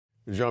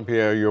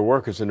Jean-Pierre, your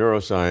work as a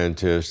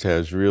neuroscientist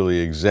has really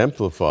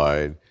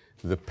exemplified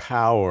the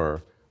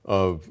power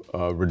of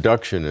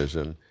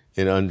reductionism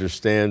in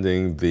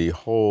understanding the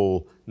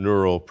whole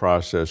neural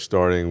process,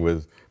 starting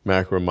with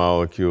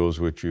macromolecules,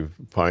 which you've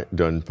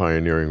done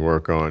pioneering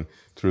work on,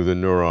 through the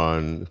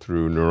neuron,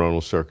 through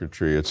neuronal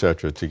circuitry, et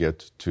cetera, to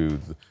get to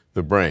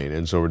the brain.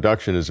 And so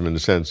reductionism, in a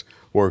sense,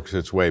 works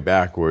its way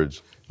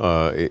backwards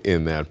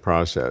in that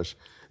process.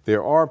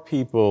 There are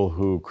people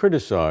who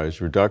criticize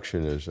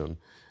reductionism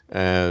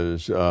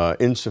as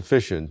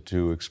insufficient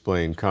to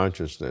explain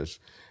consciousness,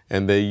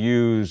 and they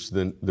use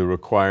the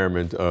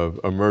requirement of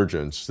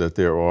emergence, that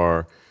there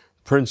are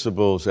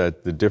principles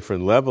at the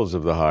different levels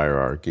of the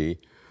hierarchy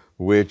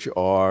which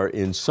are,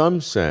 in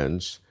some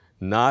sense,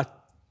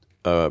 not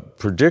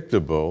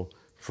predictable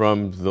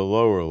from the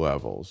lower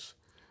levels.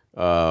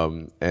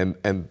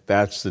 And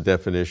that's the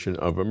definition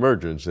of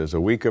emergence. There's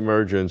a weak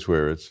emergence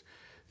where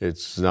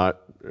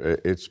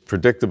it's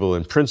predictable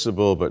in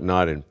principle but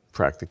not in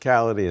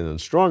practicality, and then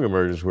strong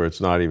emergence where it's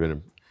not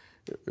even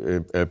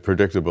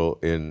predictable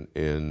in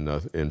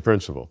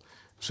principle.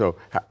 So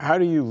how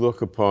do you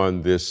look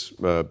upon this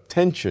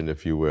tension,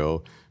 if you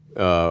will,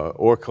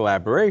 or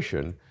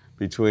collaboration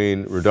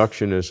between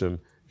reductionism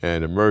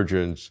and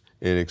emergence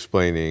in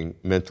explaining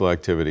mental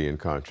activity and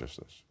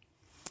consciousness?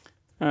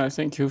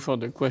 Thank you for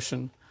the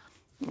question.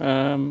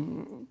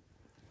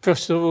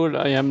 First of all,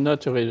 I am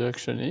not a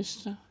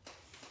reductionist.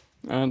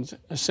 And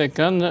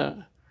second,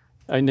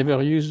 I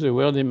never use the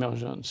word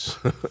emergence.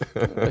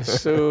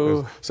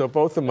 So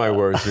both of my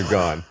words are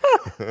gone.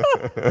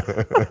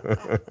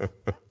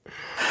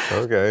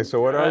 Okay, so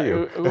what are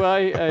you?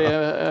 Why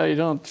I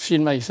don't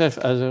feel myself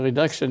as a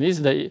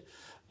reductionist?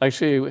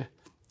 Actually,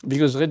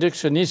 because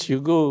reductionist,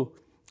 you go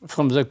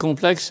from the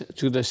complex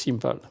to the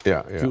simple.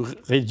 Yeah. You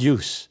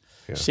reduce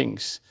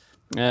things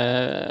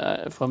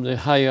from the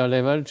higher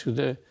level to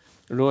the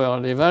lower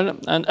level.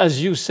 And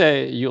as you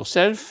say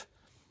yourself,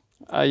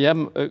 I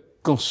am a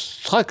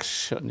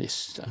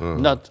constructionist,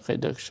 not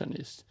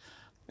reductionist.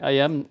 I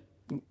am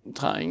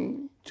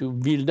trying to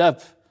build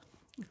up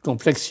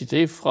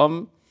complexity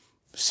from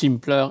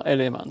simpler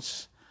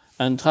elements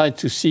and try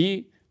to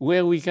see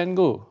where we can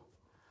go.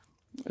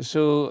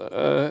 So,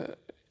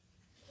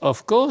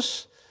 of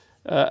course,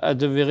 at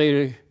the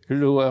very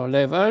lower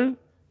level,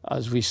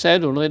 as we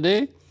said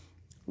already,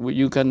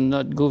 you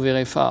cannot go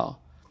very far.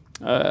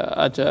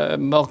 At a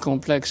more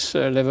complex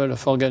level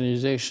of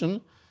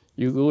organization,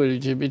 you go a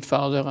little bit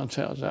farther and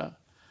further.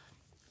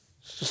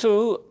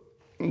 So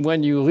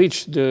when you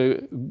reach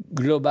the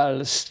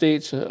global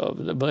state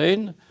of the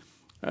brain,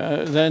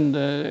 then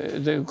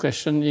the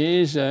question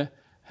is,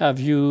 have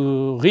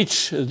you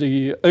reached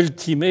the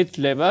ultimate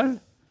level?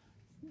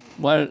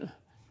 Well,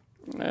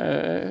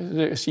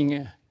 the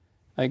thing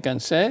I can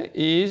say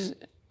is,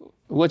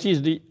 what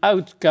is the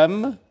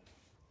outcome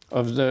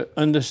of the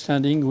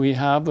understanding we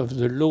have of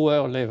the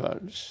lower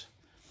levels?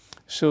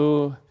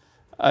 So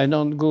I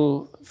don't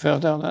go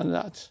further than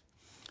that.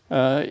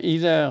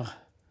 Either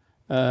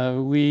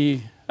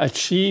we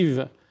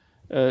achieve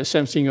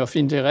something of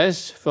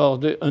interest for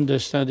the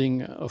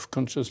understanding of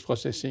conscious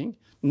processing,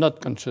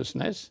 not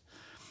consciousness,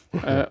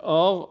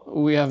 or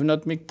we have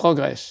not made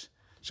progress.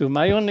 So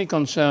my only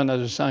concern as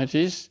a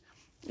scientist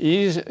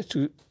is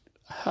to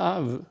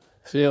have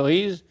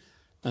theories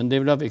and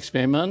develop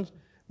experiments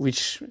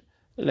which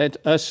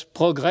let us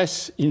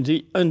progress in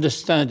the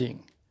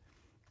understanding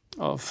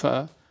of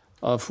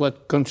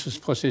what conscious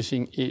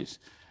processing is.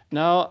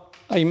 Now,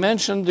 I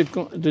mentioned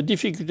the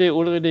difficulty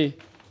already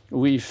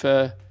with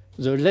the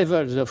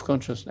levels of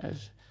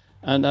consciousness.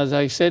 And as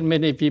I said,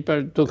 many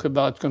people talk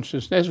about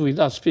consciousness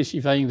without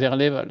specifying their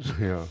levels.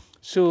 Yeah.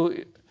 So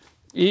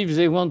if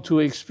they want to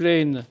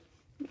explain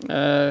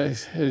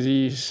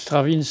the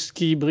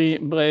Stravinsky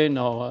brain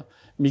or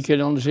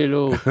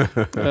Michelangelo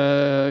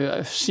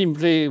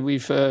simply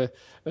with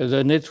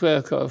the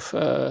network of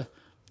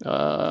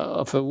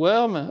a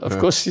worm, of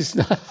course it's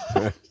not,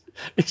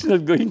 it's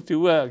not going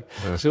to work.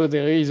 So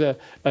there is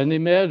an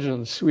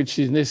emergence which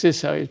is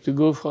necessary to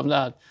go from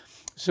that.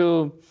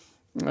 So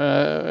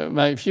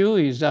my view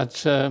is that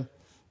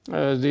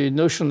the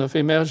notion of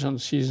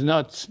emergence is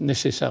not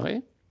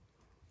necessary.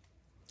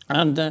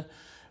 And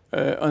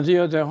on the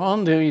other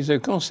hand, there is a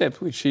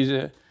concept which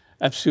is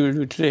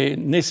absolutely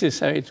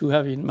necessary to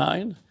have in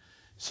mind,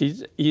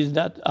 is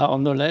that our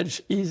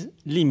knowledge is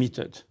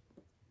limited.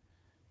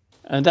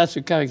 And that's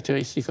a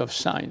characteristic of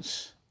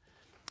science.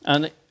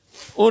 And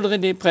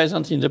already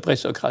present in the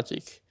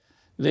pre-Socratic.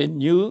 They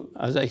knew,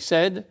 as I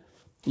said,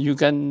 you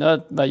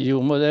cannot, by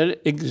your model,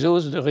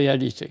 exhaust the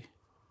reality.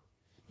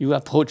 You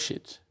approach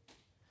it.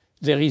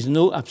 There is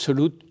no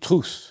absolute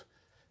truth.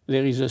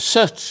 There is a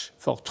search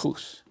for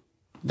truth.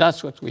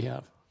 That's what we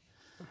have.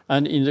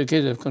 And in the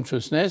case of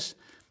consciousness,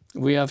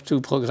 we have to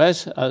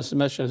progress as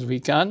much as we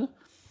can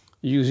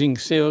using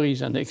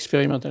theories and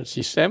experimental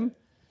systems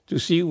to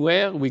see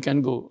where we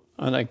can go.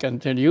 And I can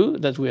tell you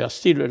that we are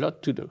still a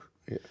lot to do.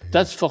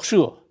 That's for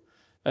sure.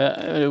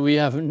 We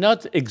have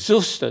not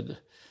exhausted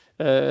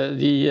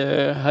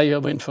the higher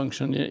brain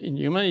function in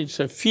human. It's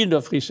a field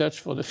of research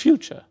for the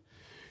future.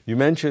 You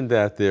mentioned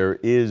that there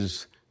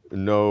is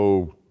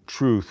no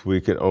truth, we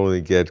can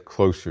only get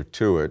closer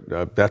to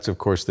it. That's, of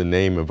course, the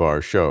name of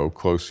our show,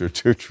 Closer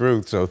to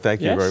Truth. So thank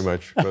you very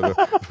much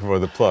for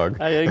the plug.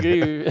 I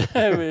agree.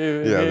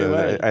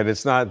 Well. And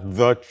it's not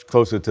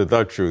closer to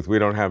the truth. We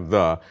don't have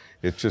the.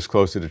 It's just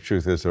closer to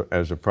truth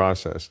as a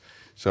process.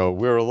 So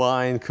we're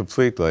aligned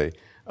completely.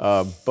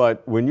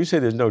 But when you say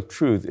there's no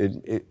truth,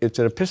 it's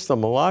an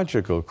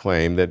epistemological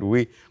claim that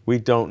we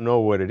don't know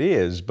what it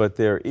is, but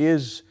there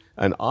is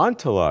an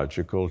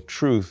ontological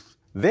truth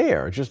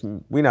there. Just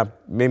we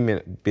may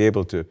not be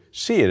able to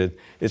see it.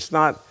 It's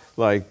not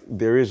like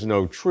there is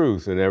no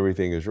truth and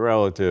everything is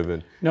relative.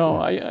 And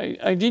no,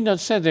 I did not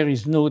say there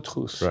is no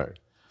truth. Right.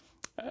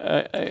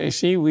 I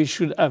see we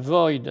should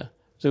avoid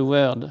the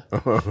word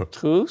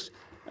truth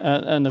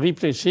and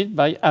replace it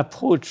by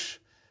approach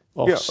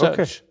or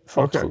search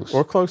for truth.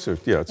 Or closer.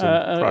 Yeah, it's in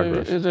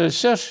progress. The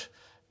search,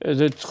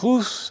 the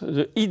truth,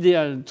 the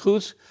ideal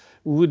truth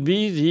would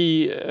be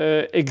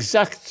the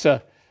exact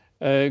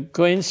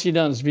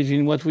coincidence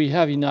between what we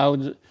have in our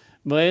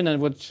brain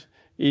and what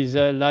is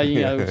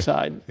lying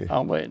outside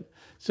our brain.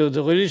 So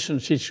the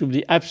relationship should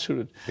be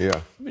absolute. Yeah.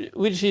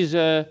 Which is,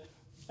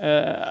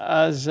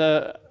 as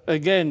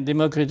again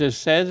Democritus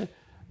said,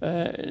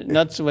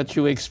 not what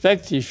you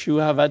expect if you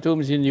have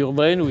atoms in your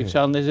brain which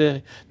are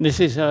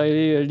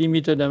necessarily a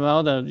limited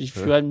amount, and if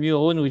you have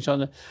neurons which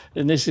are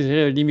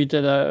necessarily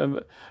limited,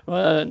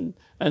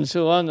 and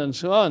so on and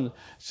so on.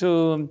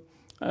 So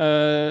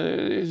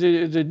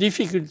the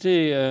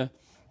difficulty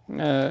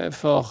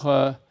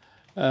for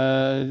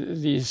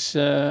this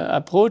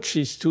approach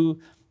is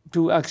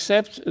to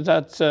accept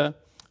that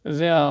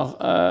there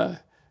are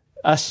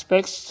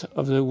aspects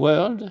of the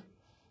world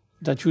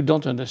that you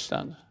don't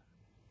understand.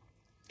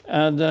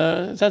 And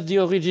that's the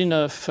origin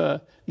of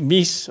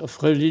myths, of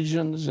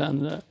religions,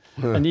 and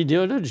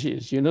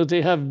ideologies. You know,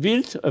 they have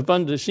built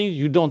upon the things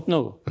you don't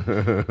know.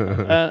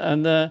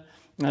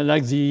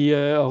 Like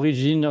the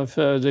origin of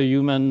the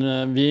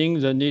human being,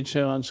 the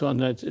nature, and so on.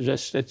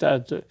 Just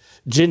at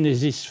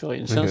Genesis, for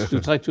instance, to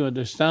try to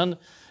understand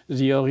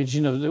the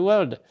origin of the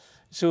world.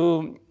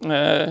 So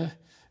there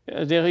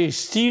is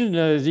still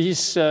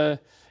this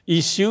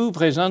issue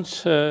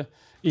present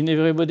in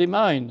everybody's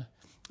mind.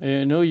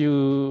 You know,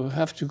 you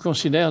have to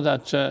consider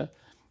that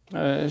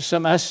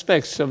some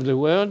aspects of the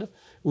world,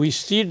 we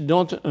still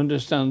don't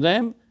understand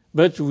them,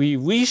 but we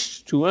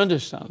wish to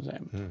understand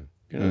them.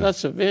 You know,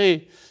 that's a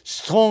very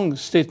strong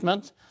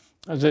statement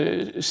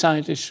the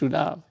scientists should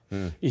have,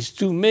 is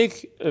to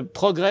make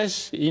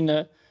progress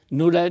in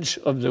knowledge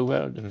of the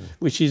world,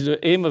 which is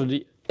the aim of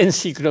the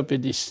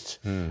encyclopedist,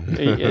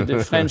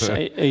 the French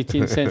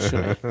 18th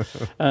century.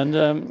 And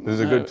this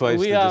is a good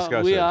place to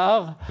discuss we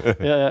are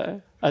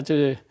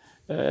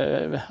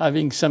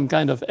having some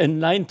kind of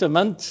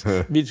enlightenment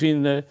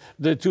between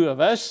the two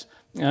of us,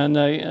 and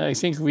I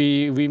think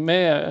we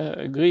may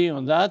agree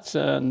on that.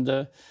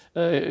 And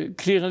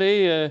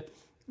clearly,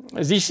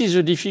 this is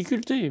a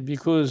difficulty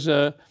because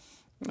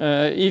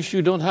if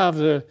you don't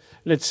have,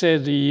 let's say,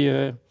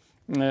 the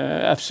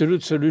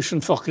absolute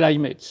solution for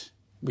climate,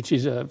 which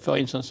is, for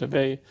instance, a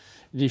very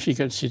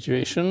difficult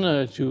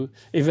situation to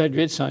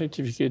evaluate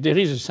scientifically. There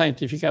is a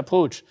scientific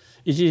approach.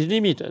 It is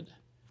limited.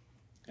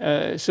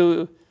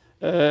 So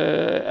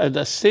at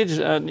that stage,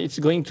 and it's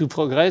going to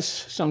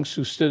progress thanks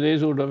to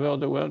studies all over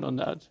the world on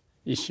that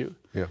issue.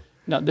 Yeah.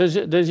 Now, does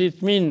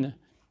it mean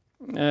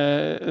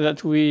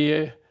that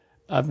we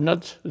have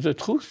not the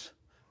truth?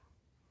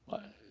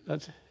 Well,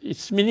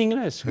 it's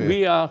meaningless.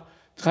 We are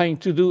trying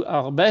to do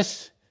our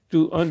best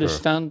to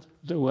understand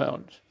the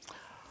world.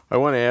 I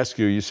want to ask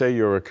you, you say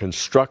you're a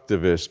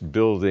constructivist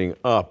building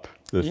up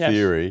the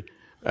theory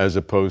as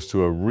opposed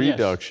to a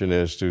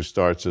reductionist who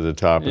starts at the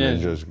top and then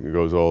just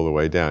goes all the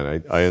way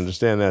down. I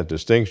understand that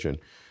distinction.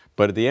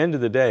 But at the end of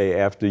the day,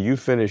 after you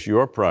finish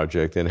your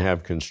project and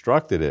have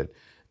constructed it,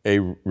 a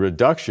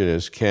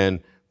reductionist can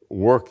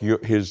work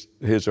his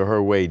or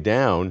her way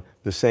down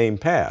the same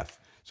path.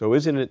 So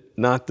isn't it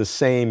not the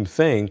same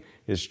thing?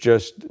 It's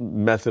just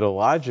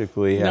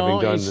methodologically having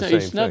done the same thing. No,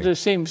 it's not the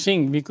same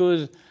thing,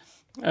 because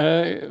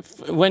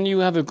when you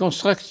have a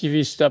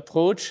constructivist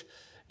approach,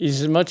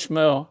 it's much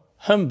more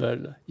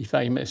humble, if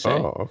I may say.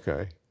 Oh,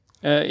 okay.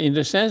 In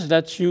the sense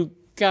that you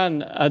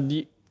can, at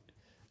the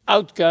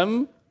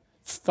outcome,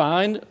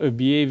 find a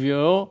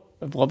behavior,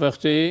 a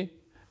property,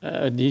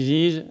 a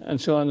disease,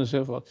 and so on and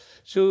so forth.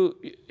 So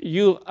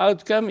your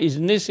outcome is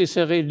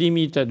necessarily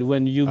limited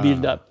when you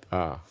build up.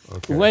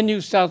 Okay. When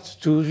you start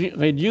to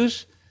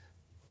reduce,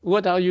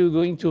 what are you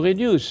going to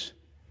reduce?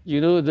 You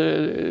know,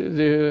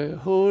 the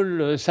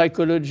whole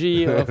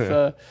psychology of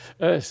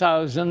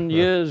 1,000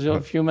 years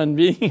of human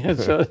being, and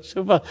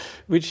so forth,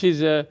 which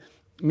is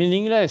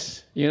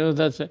meaningless. You know,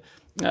 that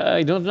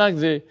I don't like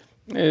the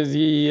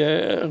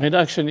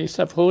reductionist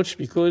approach,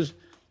 because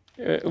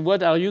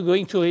what are you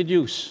going to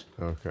reduce?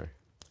 Okay.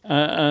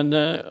 And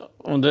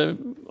on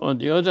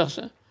the other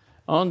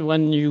hand,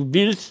 when you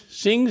build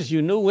things,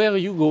 you know where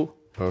you go.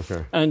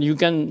 Okay. And you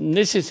can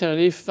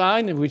necessarily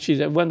find, which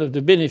is one of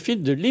the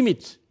benefits, the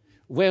limit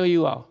where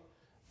you are.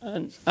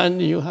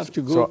 And you have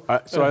to go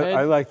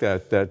I like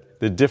that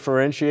the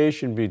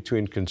differentiation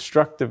between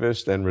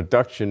constructivist and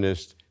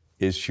reductionist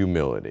is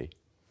humility.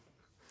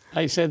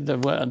 I said the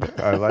word.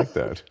 I like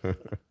that.